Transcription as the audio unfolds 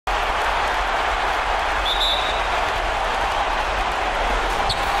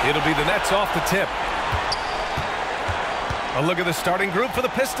It'll be the Nets off the tip. A look at the starting group for the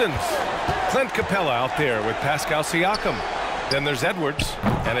Pistons. Clint Capella out there with Pascal Siakam. Then there's Edwards,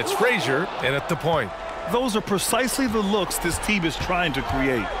 and it's Frazier in at the point. Those are precisely the looks this team is trying to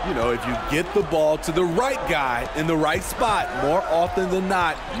create. You know, if you get the ball to the right guy in the right spot, more often than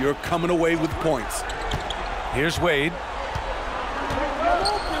not, you're coming away with points. Here's Wade.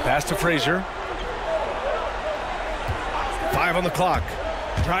 Pass to Frazier. 5 on the clock.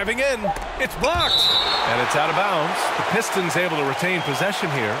 Driving in. It's blocked. And it's out of bounds. The Pistons able to retain possession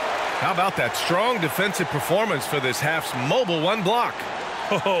here. How about that strong defensive performance for this half's mobile one block?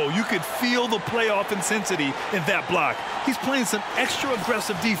 Oh, you could feel the playoff intensity in that block. He's playing some extra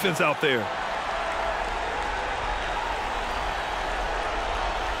aggressive defense out there.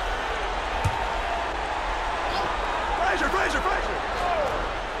 Frazier.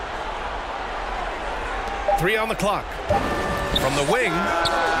 3 on the clock. From the wing.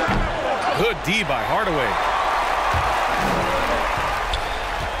 Good D by Hardaway.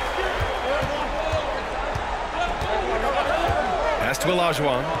 Pass to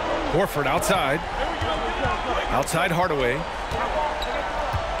Olajuwon. Horford outside. Outside Hardaway.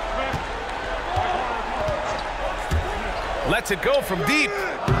 Lets it go from deep.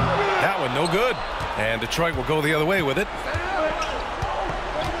 That one no good. And Detroit will go the other way with it.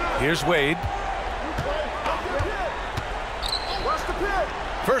 Here's Wade.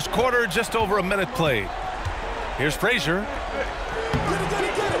 First quarter, just over a minute played. Here's Frazier.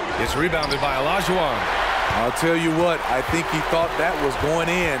 It's rebounded by Olajuwon. I'll tell you what, I think he thought that was going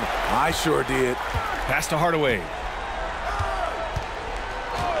in. I sure did. Pass to Hardaway.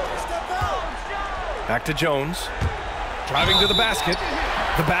 Back to Jones. Driving to the basket.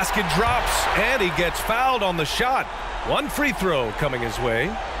 The basket drops, and he gets fouled on the shot. One free throw coming his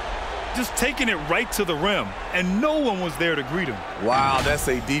way. Just taking it right to the rim, and no one was there to greet him. Wow, that's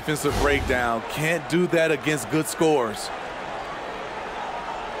a defensive breakdown. Can't do that against good scores.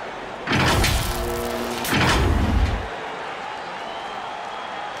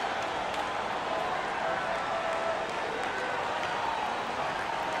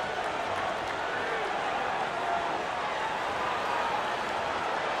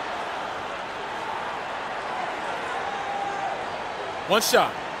 One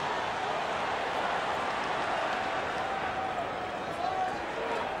shot.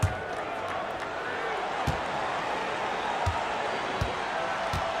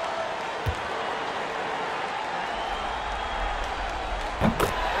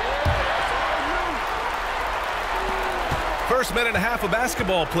 First minute and a half of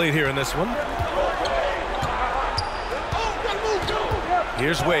basketball played here in this one.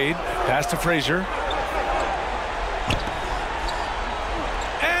 Here's Wade. Pass to Frazier.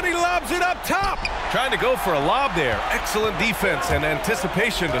 And he lobs it up top. Trying to go for a lob there. Excellent defense and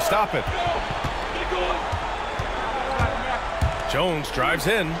anticipation to stop it. Jones drives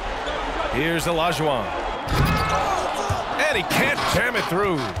in. Here's Olajuwon. And he can't jam it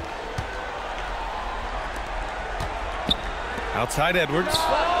through. Outside Edwards.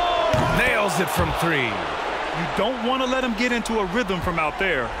 Nails it from 3. You don't want to let him get into a rhythm from out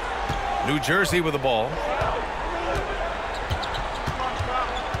there. New Jersey with the ball.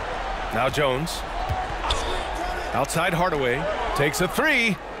 Now Jones. Outside Hardaway. Takes a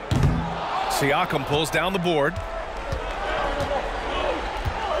 3. Siakam pulls down the board.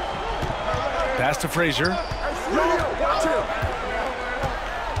 Pass to Frazier.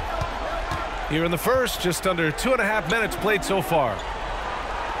 Here in the first, just under 2.5 minutes played so far.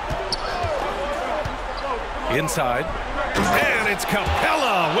 Inside. And it's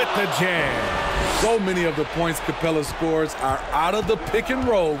Capella with the jam. So many of the points Capella scores are out of the pick and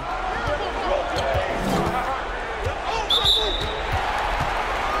roll.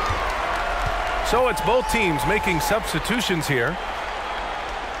 So it's both teams making substitutions here.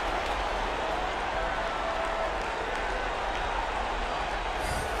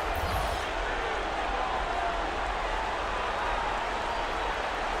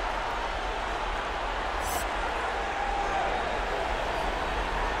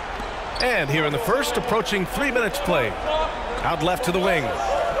 And here in the first, approaching 3 minutes played. Out left to the wing.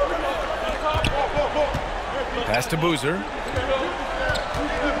 Pass to Boozer.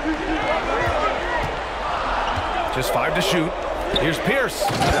 Just 5 to shoot. Here's Pierce.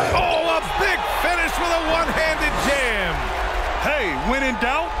 Oh, a big finish with a one-handed jam. Hey, when in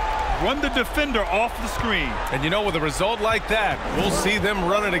doubt, run the defender off the screen. And you know, with a result like that, we'll see them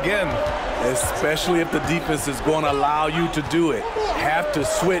run it again. Especially if the defense is going to allow you to do it. Have to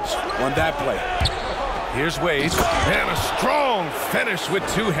switch on that play. Here's Wade. And a strong finish with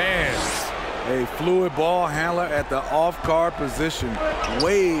 2 hands. A fluid ball handler at the off-guard position.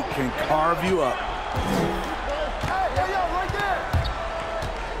 Wade can carve you up.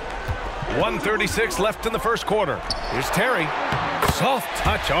 1:36 left in the first quarter. Here's Terry. Soft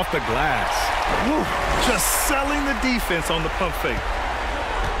touch off the glass. Woo, just selling the defense on the pump fake.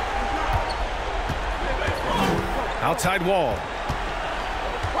 Outside wall.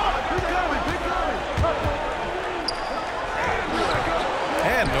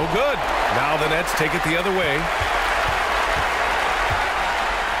 And no good. Now the Nets take it the other way.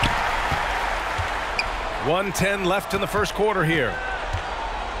 1:10 left in the first quarter here.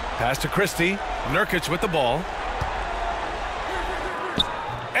 Pass to Christie. Nurkic with the ball.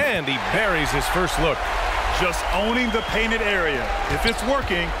 And he buries his first look. Just owning the painted area. If it's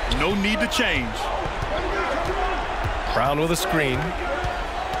working, no need to change. Brown with a screen.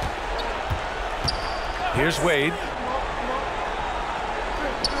 Here's Wade.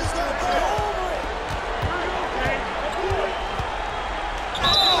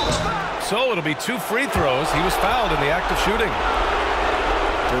 So it'll be 2 free throws. He was fouled in the act of shooting.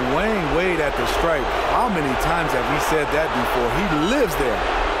 Dwayne Wade at the stripe. How many times have we said that before? He lives there.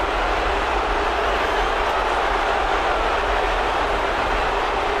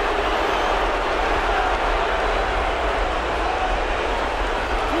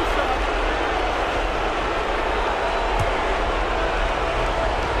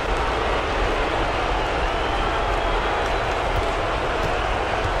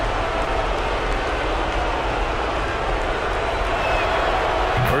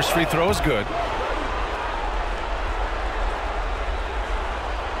 First free throw is good.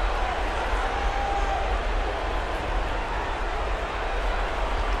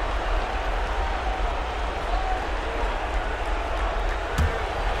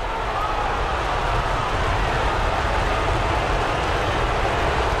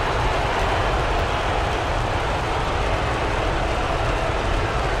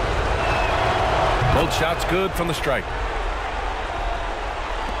 Both shots good from the stripe.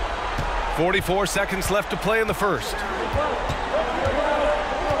 44 seconds left to play in the first.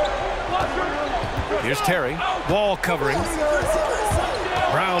 Here's Terry. Wall covering.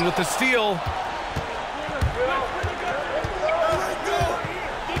 Brown with the steal.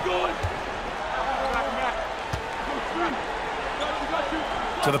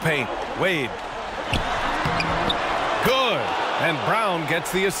 To the paint. Wade. Good. And Brown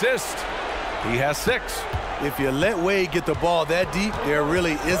gets the assist. He has 6. If you let Wade get the ball that deep, there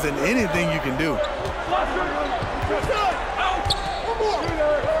really isn't anything you can do.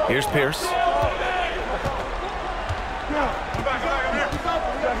 Here's Pierce.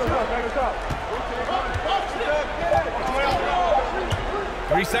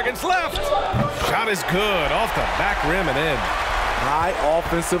 Three seconds left. Shot is good. Off the back rim and in. High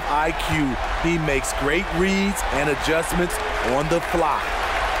offensive IQ. He makes great reads and adjustments on the fly.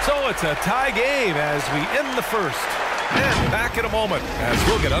 So it's a tie game as we end the first. And back in a moment as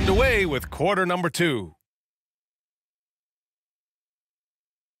we'll get underway with quarter number 2.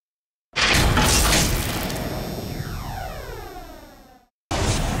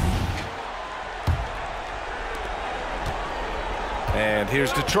 And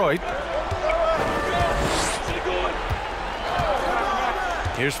here's Detroit.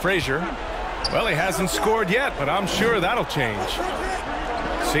 Here's Frazier. Well, he hasn't scored yet, but I'm sure that'll change.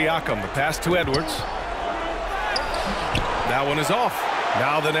 Siakam, the pass to Edwards. That one is off.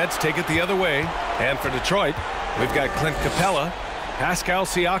 Now the Nets take it the other way. And for Detroit, we've got Clint Capella, Pascal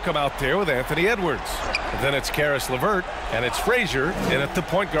Siakam out there with Anthony Edwards. And then it's Karis LeVert, and it's Frazier in at the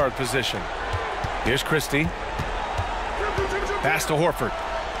point guard position. Here's Christie. Pass to Horford.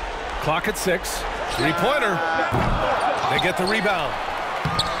 Clock at 6. Three-pointer. They get the rebound.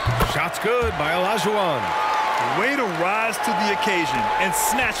 Shot's good by Olajuwon. Way to rise to the occasion and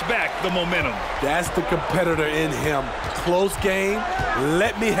snatch back the momentum. That's the competitor in him. Close game.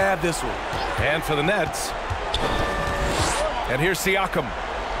 Let me have this one. And for the Nets. And here's Siakam.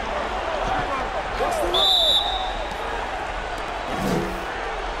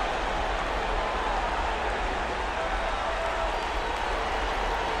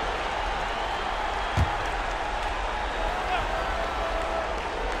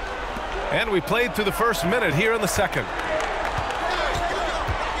 And we played through the first minute here in the second.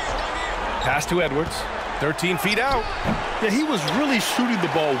 Pass to Edwards. 13 feet out. Yeah, he was really shooting the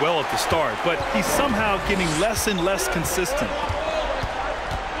ball well at the start, but he's somehow getting less and less consistent.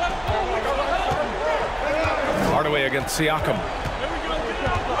 Hardaway against Siakam.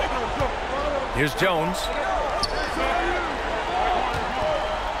 Here's Jones.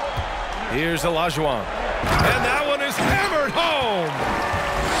 Here's Olajuwon. And that one is hammered home.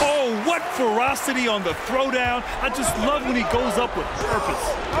 Oh, what ferocity on the throwdown. I just love when he goes up with purpose.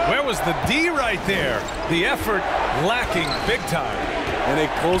 Where was the D right there? The effort lacking big time. In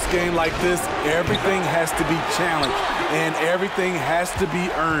a close game like this, everything has to be challenged and everything has to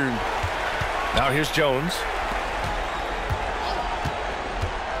be earned. Now here's Jones.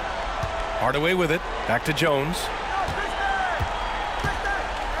 Hardaway with it. Back to Jones.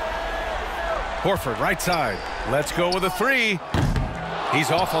 Horford, right side. Let's go with a three. He's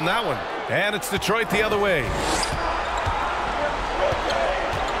off on that one. And it's Detroit the other way.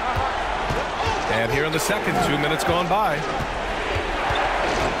 And here in the second, 2 minutes gone by.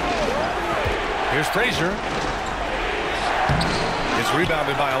 Here's Frazier. It's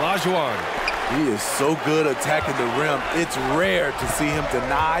rebounded by Olajuwon. He is so good attacking the rim. It's rare to see him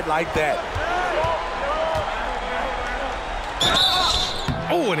denied like that.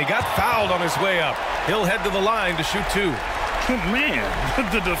 Oh, and he got fouled on his way up. He'll head to the line to shoot two. Man,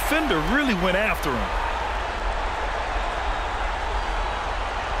 the defender really went after him.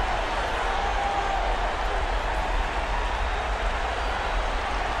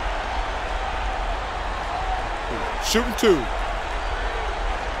 Shooting two.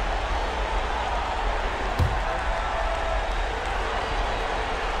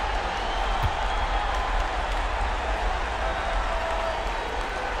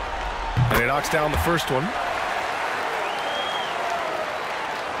 And he knocks down the first one.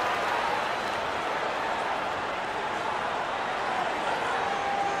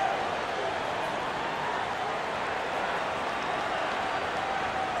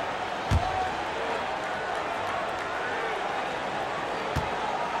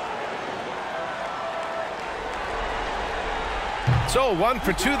 So 1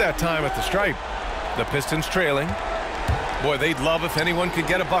 for 2 that time at the stripe. The Pistons trailing. Boy, they'd love if anyone could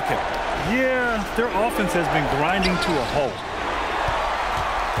get a bucket. Yeah, their offense has been grinding to a halt.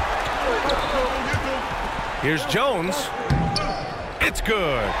 Here's Jones. It's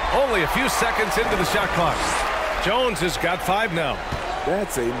good. Only a few seconds into the shot clock. Jones has got 5 now.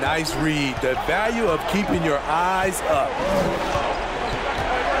 That's a nice read. The value of keeping your eyes up.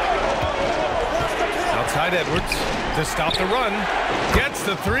 Outside Edwards to stop the run. Gets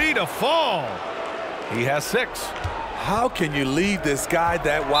the three to fall. He has 6. How can you leave this guy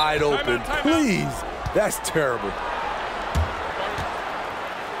that wide open? Please, that's terrible.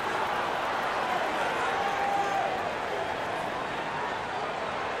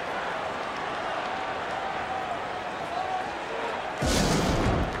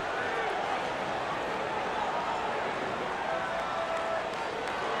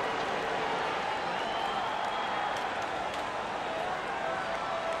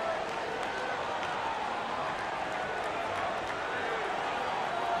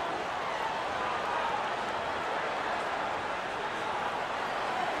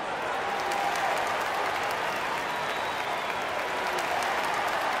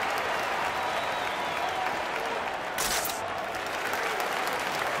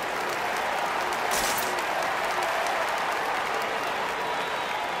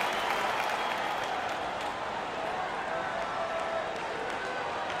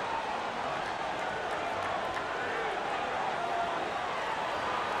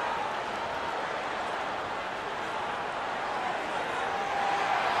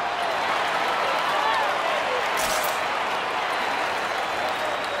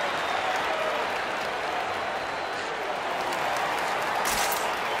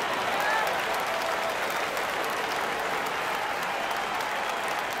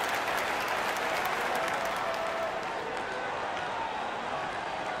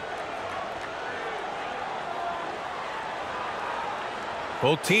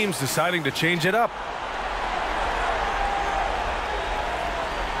 Both teams deciding to change it up.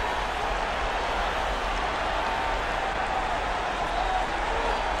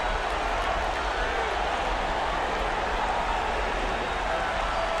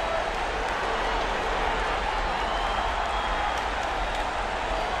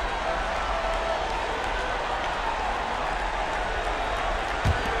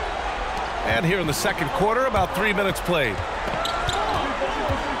 And here in the second quarter, about 3 minutes played.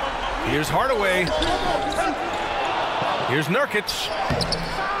 Here's Hardaway. Here's Nurkic.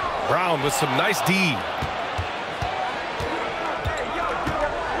 Brown with some nice D.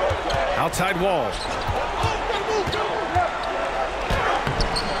 Outside Wall.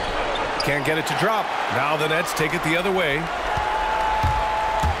 Can't get it to drop. Now the Nets take it the other way.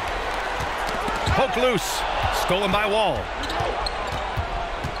 Poke loose. Stolen by Wall.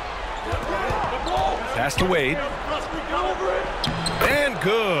 Pass to Wade. And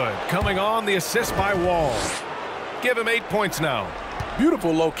good. Coming on the assist by Wall. Give him 8 points now.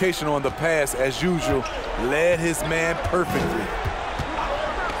 Beautiful location on the pass, as usual. Led his man perfectly.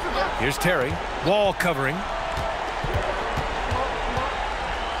 Here's Terry. Wall covering.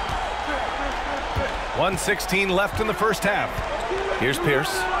 1:16 left in the first half. Here's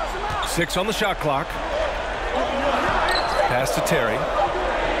Pierce. 6 on the shot clock. Pass to Terry.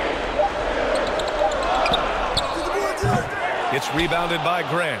 It's rebounded by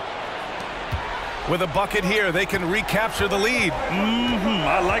Grant. With a bucket here, they can recapture the lead.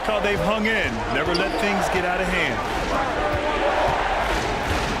 I like how they've hung in. Never let things get out of hand.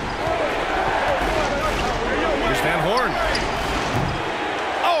 Here's Van Horn.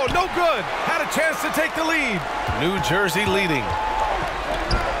 Oh, no good. Had a chance to take the lead. New Jersey leading.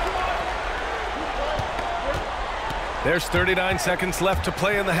 There's 39 seconds left to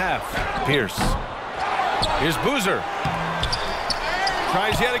play in the half. Pierce. Here's Boozer.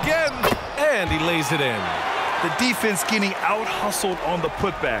 Tries yet again, and he lays it in. The defense getting out-hustled on the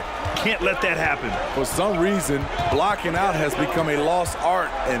putback. Can't let that happen. For some reason, blocking out has become a lost art,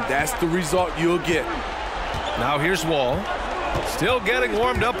 and that's the result you'll get. Now here's Wall. Still getting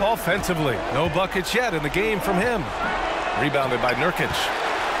warmed up offensively. No buckets yet in the game from him. Rebounded by Nurkic.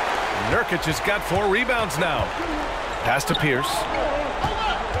 Nurkic has got 4 rebounds now. Pass to Pierce.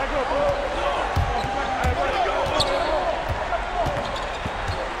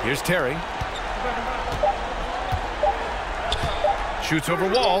 Here's Terry. Shoots over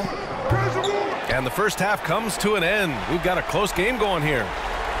Wall. And the first half comes to an end. We've got a close game going here.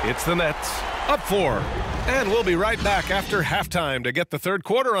 It's the Nets up 4. And we'll be right back after halftime to get the third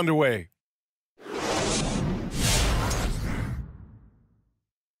quarter underway.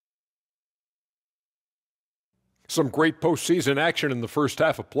 Some great postseason action in the first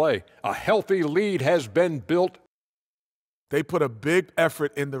half of play. A healthy lead has been built. They put a big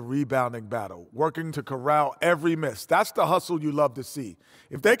effort in the rebounding battle, working to corral every miss. That's the hustle you love to see.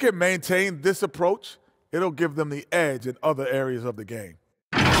 If they can maintain this approach, it'll give them the edge in other areas of the game.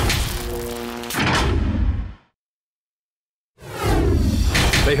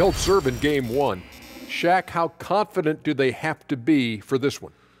 They held serve in game 1. Shaq, how confident do they have to be for this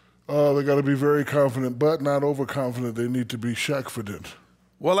one? They got to be very confident, but not overconfident. They need to be Shaq-fident.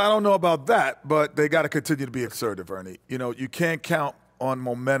 Well, I don't know about that, but they got to continue to be assertive, Ernie. You know, you can't count on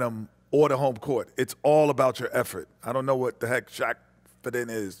momentum or the home court. It's all about your effort. I don't know what the heck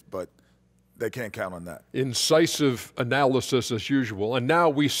Shaq-fident is, but they can't count on that. Incisive analysis as usual. And now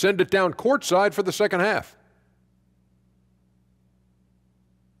we send it down courtside for the second half.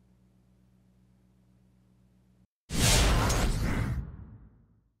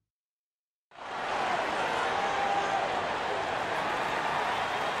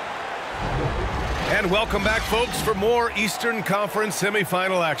 And welcome back, folks, for more Eastern Conference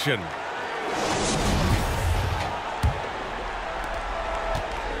semifinal action.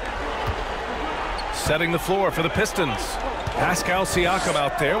 Setting the floor for the Pistons. Pascal Siakam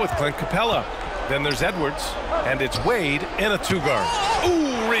out there with Clint Capella. Then there's Edwards, and it's Wade in a 2-guard.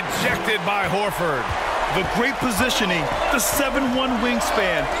 Ooh, rejected by Horford. The great positioning, the 7'1"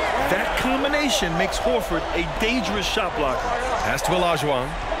 wingspan. That combination makes Horford a dangerous shot blocker. Pass to Olajuwon.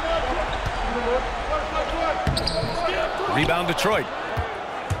 Rebound Detroit.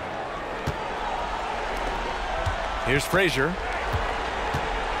 Here's Frazier.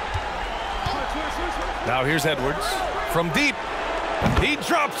 Now here's Edwards. From deep. He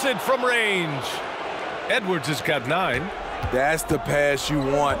drops it from range. Edwards has got 9. That's the pass you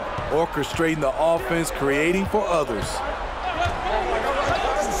want. Orchestrating the offense, creating for others.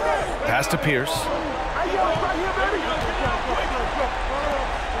 Pass to Pierce.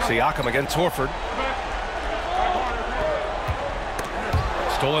 Siakam against Horford.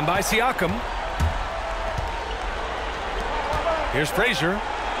 Stolen by Siakam. Here's Frazier.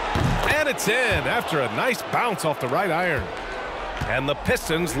 And it's in after a nice bounce off the right iron. And the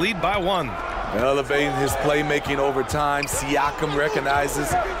Pistons lead by 1. Elevating his playmaking over time, Siakam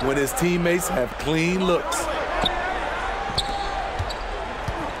recognizes when his teammates have clean looks.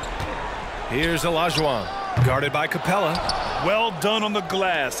 Here's Olajuwon, guarded by Capella. Well done on the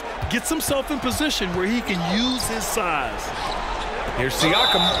glass. Gets himself in position where he can use his size. Here's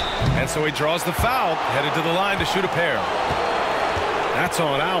Siakam, and so he draws the foul, headed to the line to shoot a pair. That's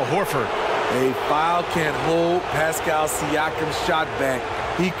on Al Horford. A foul can't hold Pascal Siakam's shot back.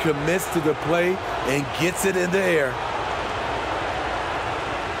 He commits to the play and gets it in the air.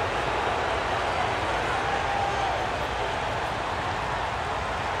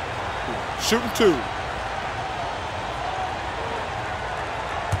 Shooting 2.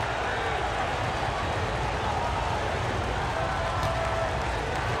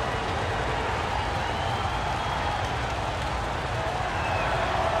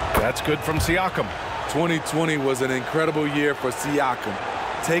 That's good from Siakam. 2020 was an incredible year for Siakam.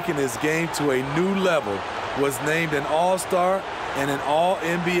 Taking his game to a new level, was named an All-Star and an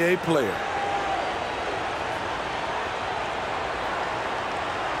All-NBA player.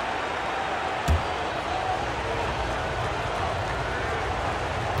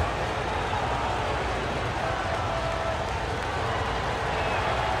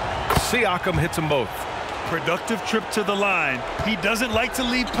 Siakam hits them both. Productive trip to the line. He doesn't like to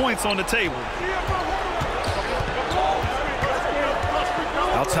leave points on the table.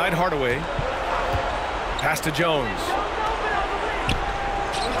 Outside Hardaway. Pass to Jones.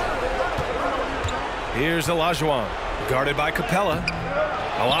 Here's Olajuwon. Guarded by Capella.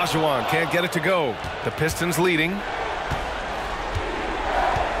 Olajuwon can't get it to go. The Pistons leading.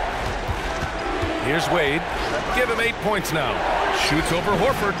 Here's Wade. Give him 8 points now. Shoots over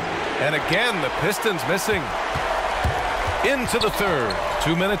Horford. And again, the Pistons missing. Into the third.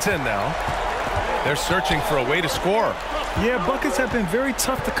 2 minutes in now. They're searching for a way to score. Yeah, buckets have been very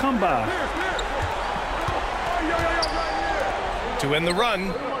tough to come by. To end the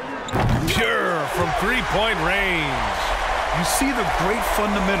run. Pure from three-point range. You see the great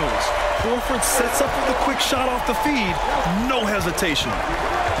fundamentals. Horford sets up with a quick shot off the feed. No hesitation.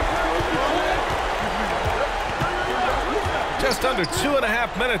 Just under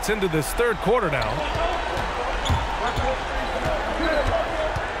 2.5 minutes into this third quarter now.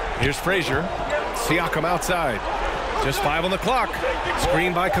 Here's Frazier. Siakam outside. Just 5 on the clock.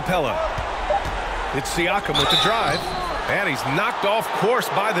 Screen by Capella. It's Siakam with the drive. And he's knocked off course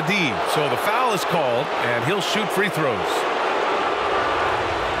by the D. So the foul is called, and he'll shoot free throws.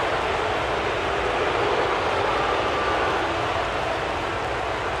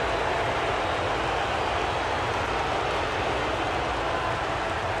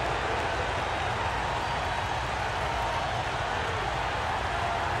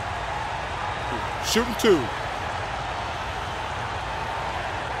 Shooting 2.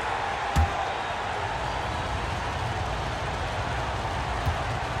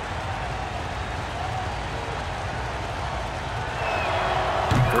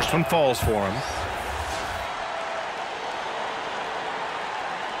 First one falls for him.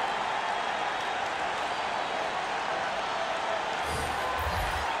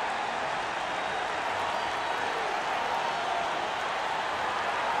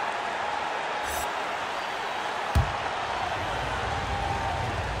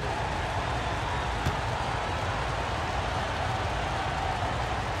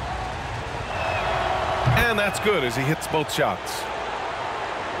 And that's good as he hits both shots.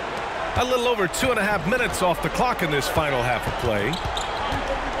 A little over 2.5 minutes off the clock in this final half of play.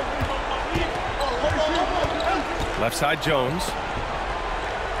 Left side Jones.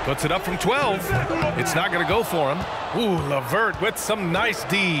 Puts it up from 12. It's not going to go for him. Ooh, LeVert with some nice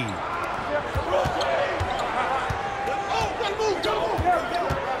D.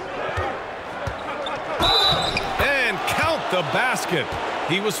 And count the basket.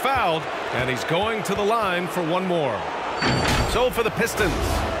 He was fouled, and he's going to the line for one more. So for the Pistons,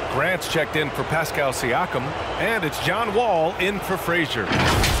 Grant's checked in for Pascal Siakam, and it's John Wall in for Frazier.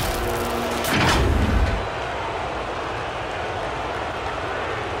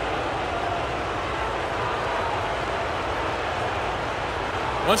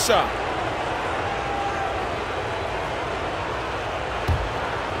 One shot.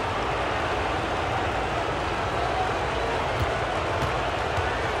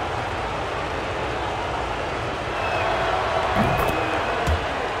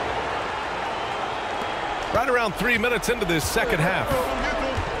 Right around 3 minutes into this second half.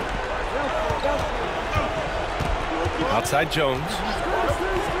 Outside Jones.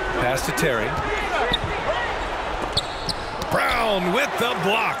 Pass to Terry. Brown with the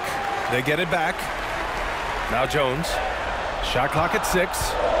block. They get it back. Now Jones. Shot clock at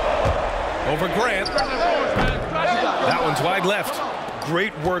 6. Over Grant. That one's wide left.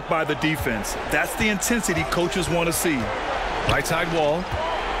 Great work by the defense. That's the intensity coaches want to see. Right side Wall.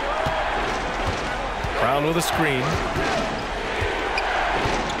 Brown with a screen.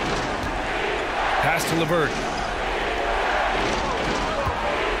 Pass to LeVert.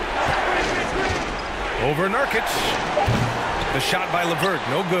 Over Nurkic. The shot by LeVert,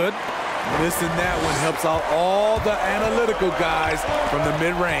 no good. Missing that one helps out all the analytical guys from the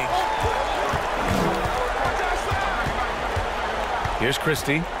mid-range. Here's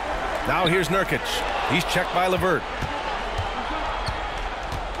Christie. Now here's Nurkic. He's checked by LeVert.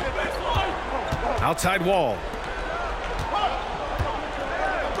 Outside Wall.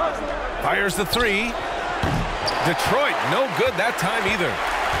 Fires the 3. Detroit, no good that time either.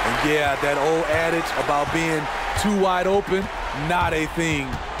 And yeah, that old adage about being too wide open, not a thing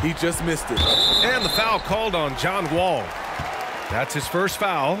He just missed it. And the foul called on John Wall. That's his first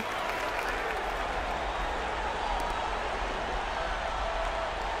foul.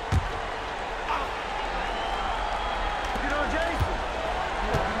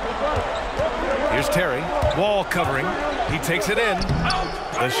 Here's Terry. Wall covering. He takes it in.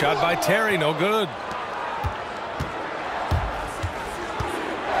 The shot by Terry, no good.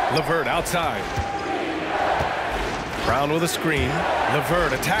 LeVert outside. Brown with a screen.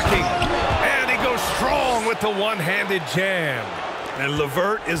 LeVert attacking. And he goes strong with the one-handed jam. And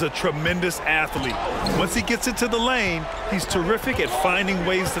LeVert is a tremendous athlete. Once he gets into the lane, he's terrific at finding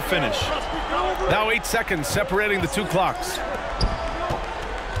ways to finish. Now 8 seconds separating the two clocks.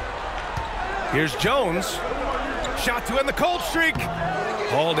 Here's Jones. Shot to end the cold streak.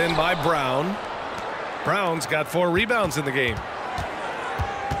 Hauled in by Brown. Brown's got 4 rebounds in the game.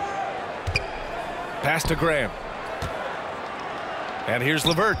 Pass to Graham. And here's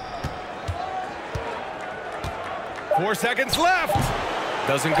LeVert. 4 seconds left.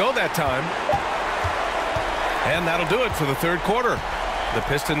 Doesn't go that time. And that'll do it for the third quarter. The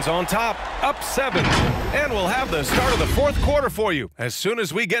Pistons on top, up 7. And we'll have the start of the fourth quarter for you as soon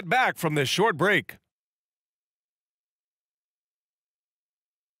as we get back from this short break.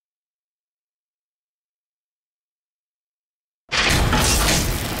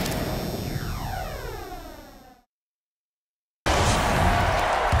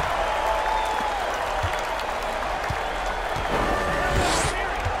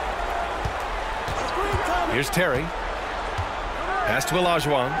 Here's Terry. Pass to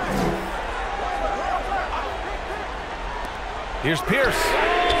Olajuwon. Here's Pierce.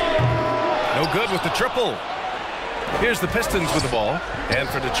 No good with the triple. Here's the Pistons with the ball. And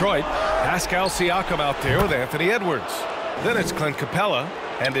for Detroit, Pascal Siakam out there with Anthony Edwards. Then it's Clint Capella,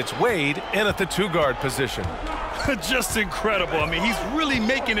 and it's Wade in at the 2-guard position. Just incredible. I mean, he's really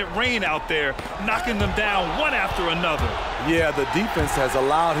making it rain out there, knocking them down one after another. Yeah, the defense has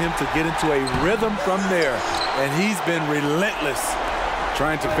allowed him to get into a rhythm from there, and he's been relentless.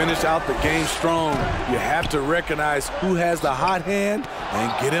 Trying to finish out the game strong, you have to recognize who has the hot hand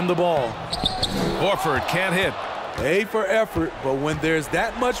and get him the ball. Horford can't hit. A for effort, but when there's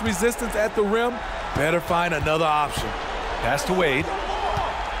that much resistance at the rim, better find another option. Pass to Wade.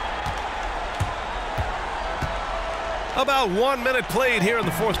 About 1 minute played here in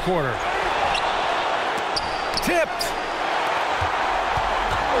the fourth quarter. Tipped.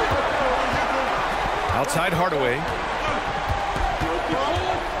 Outside Hardaway.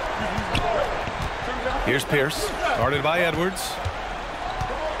 Here's Pierce, guarded by Edwards.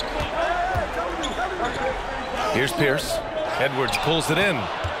 Here's Pierce. Edwards pulls it in.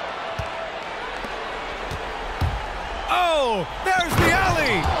 Oh, there's the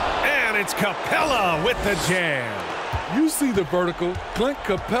alley. And it's Capella with the jam. You see the vertical. Clint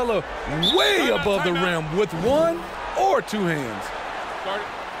Capella way above the rim with 1 or 2 hands.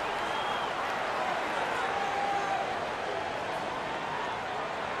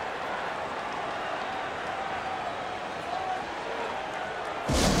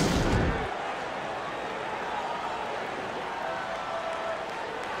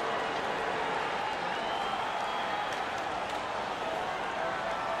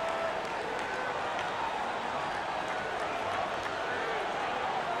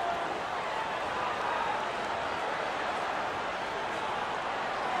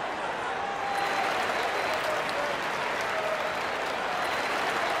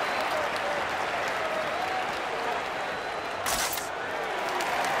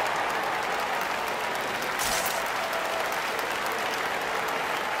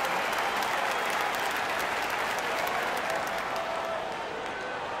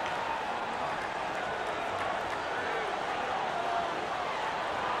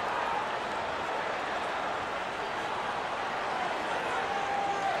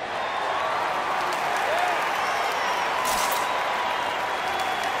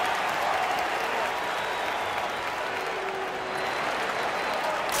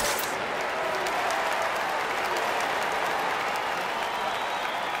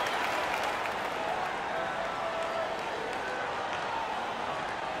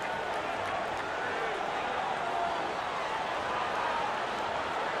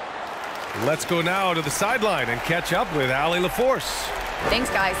 Let's go now to the sideline and catch up with Allie LaForce. Thanks,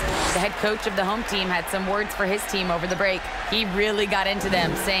 guys. The head coach of the home team had some words for his team over the break. He really got into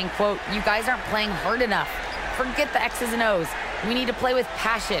them, saying, quote, "You guys aren't playing hard enough. Forget the X's and O's. We need to play with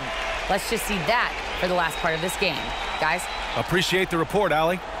passion. Let's just see that for the last part of this game." Guys? Appreciate the report,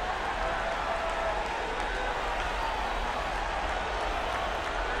 Allie.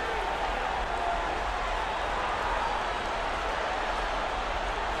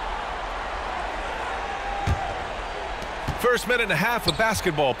 First minute and a half of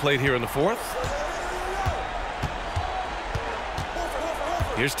basketball played here in the fourth.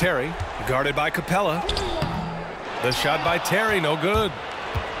 Here's Terry, guarded by Capella. The shot by Terry, no good.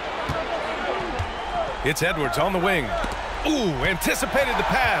 It's Edwards on the wing. Ooh, anticipated the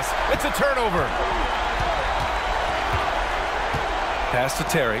pass. It's a turnover. Pass to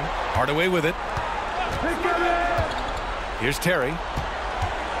Terry. Hardaway with it. Here's Terry.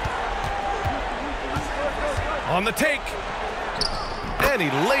 On the take. And he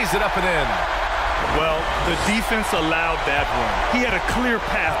lays it up and in. Well, the defense allowed that one. He had a clear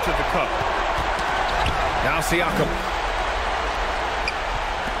path to the cup. Now Siakam.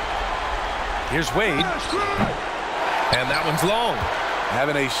 Here's Wade. And that one's long.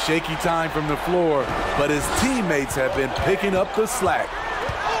 Having a shaky time from the floor, but his teammates have been picking up the slack.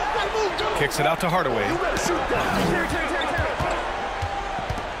 Kicks it out to Hardaway.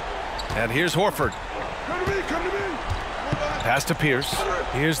 And here's Horford. Pass to Pierce.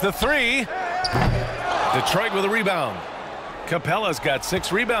 Here's the three. Detroit with a rebound. Capella's got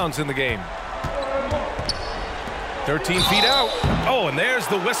 6 rebounds in the game. 13 feet out. Oh, and there's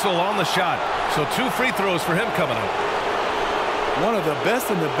the whistle on the shot. So 2 free throws for him coming up. One of the best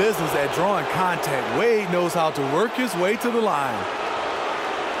in the business at drawing contact. Wade knows how to work his way to the line.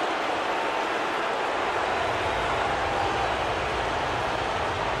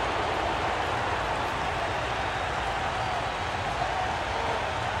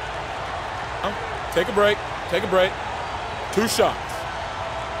 Take a break. Take a break. 2 shots.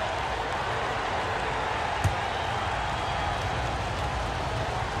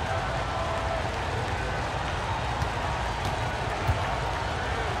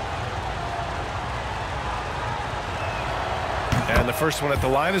 And the first one at the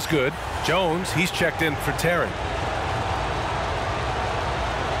line is good. Jones, he's checked in for Terry.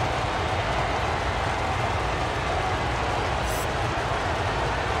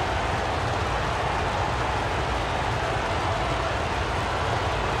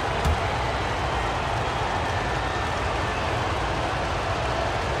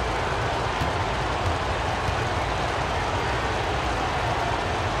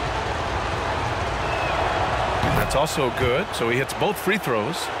 It's also good, so he hits both free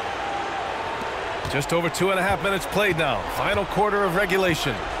throws. Just over 2.5 minutes played now. Final quarter of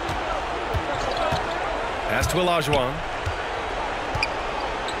regulation. Pass to Olajuwon.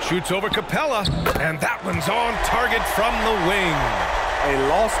 Shoots over Capella, and that one's on target from the wing. A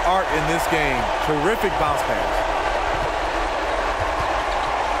lost art in this game. Terrific bounce pass.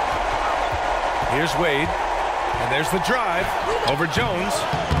 Here's Wade, and there's the drive over Jones.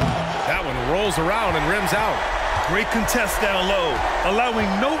 That one rolls around and rims out. Great contest down low. Allowing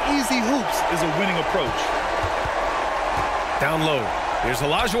no easy hoops is a winning approach. Down low. Here's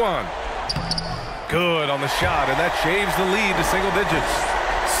Olajuwon. Good on the shot, and that shaves the lead to single digits.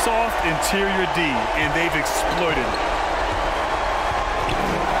 Soft interior D, and they've exploited it.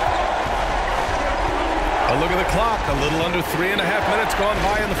 A look at the clock. A little under 3.5 minutes gone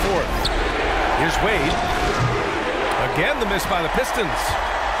by in the fourth. Here's Wade. Again, the miss by the Pistons.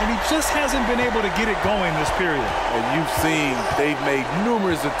 And he just hasn't been able to get it going this period. And you've seen they've made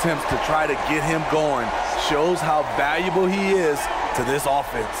numerous attempts to try to get him going. Shows how valuable he is to this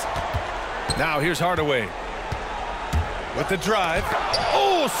offense. Now here's Hardaway with the drive.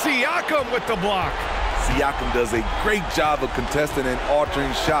 Oh, Siakam with the block. Siakam does a great job of contesting and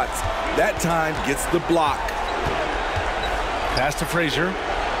altering shots. That time gets the block. Pass to Frazier.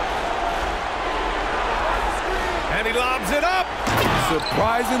 And he lobs it up.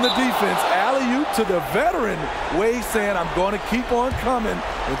 Surprising the defense. Alley-oop to the veteran. Wade saying, I'm going to keep on coming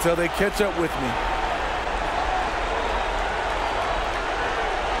until they catch up with me.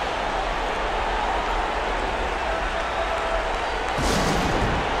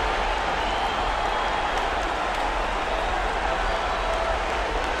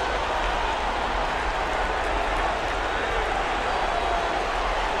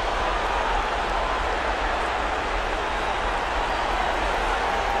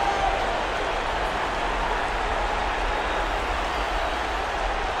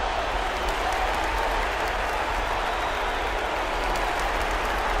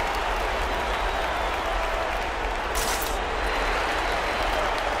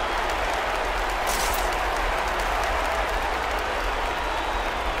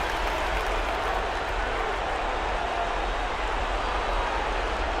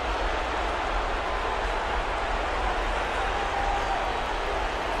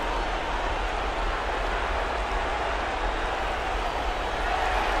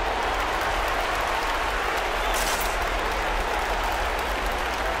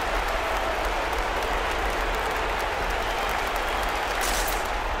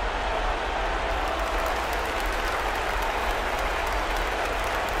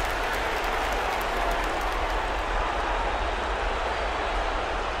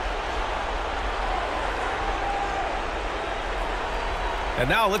 And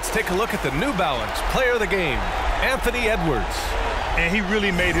now let's take a look at the New Balance player of the game, Anthony Edwards. And he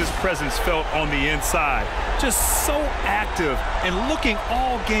really made his presence felt on the inside. Just so active and looking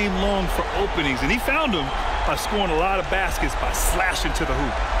all game long for openings. And he found them by scoring a lot of baskets by slashing to the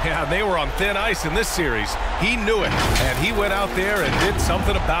hoop. Yeah, they were on thin ice in this series. He knew it, and he went out there and did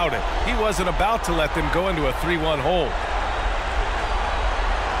something about it. He wasn't about to let them go into a 3-1 hole.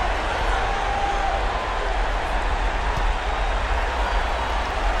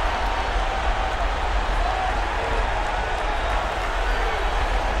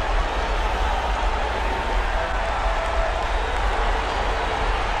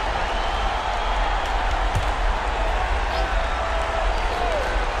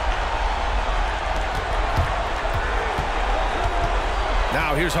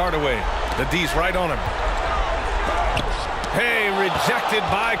 Now here's Hardaway. The D's right on him. Hey, rejected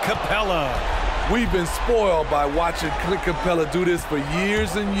by Capella. We've been spoiled by watching Clint Capella do this for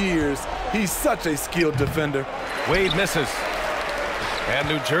years and years. He's such a skilled defender. Wade misses. And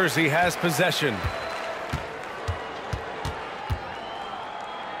New Jersey has possession.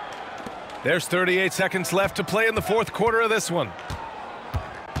 There's 38 seconds left to play in the fourth quarter of this one.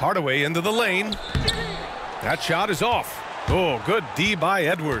 Hardaway into the lane. That shot is off. Oh, good D by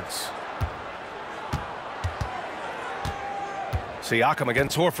Edwards. Siakam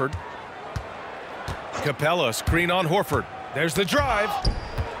against Horford. Capella screen on Horford. There's the drive.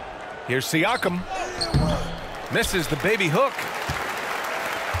 Here's Siakam. Misses the baby hook.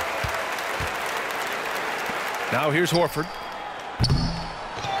 Now here's Horford.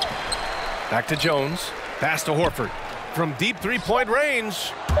 Back to Jones. Pass to Horford. From deep three-point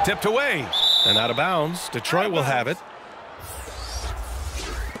range. Tipped away. And out of bounds. Detroit will have it.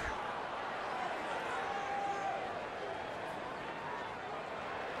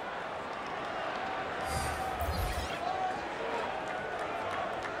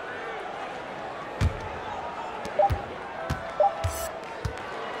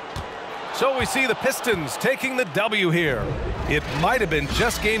 So we see the Pistons taking the W here. It might have been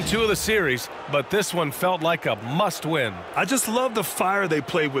just game 2 of the series, but this one felt like a must-win. I just love the fire they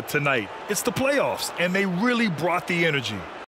played with tonight. It's the playoffs, and they really brought the energy.